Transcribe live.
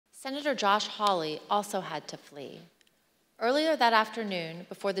Senator Josh Hawley also had to flee. Earlier that afternoon,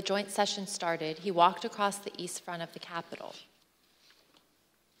 before the joint session started, he walked across the east front of the Capitol.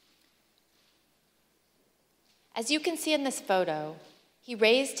 As you can see in this photo, he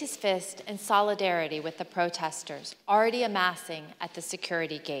raised his fist in solidarity with the protesters already amassing at the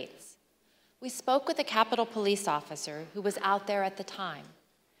security gates. We spoke with a Capitol police officer who was out there at the time.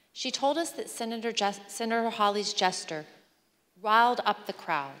 She told us that Senator Hawley's gesture riled up the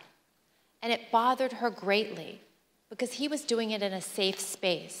crowd, and it bothered her greatly because he was doing it in a safe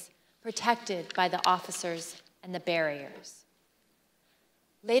space, protected by the officers and the barriers.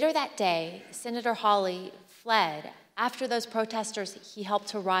 Later that day, Senator Hawley fled after those protesters he helped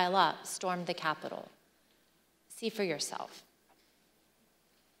to rile up stormed the Capitol. See for yourself.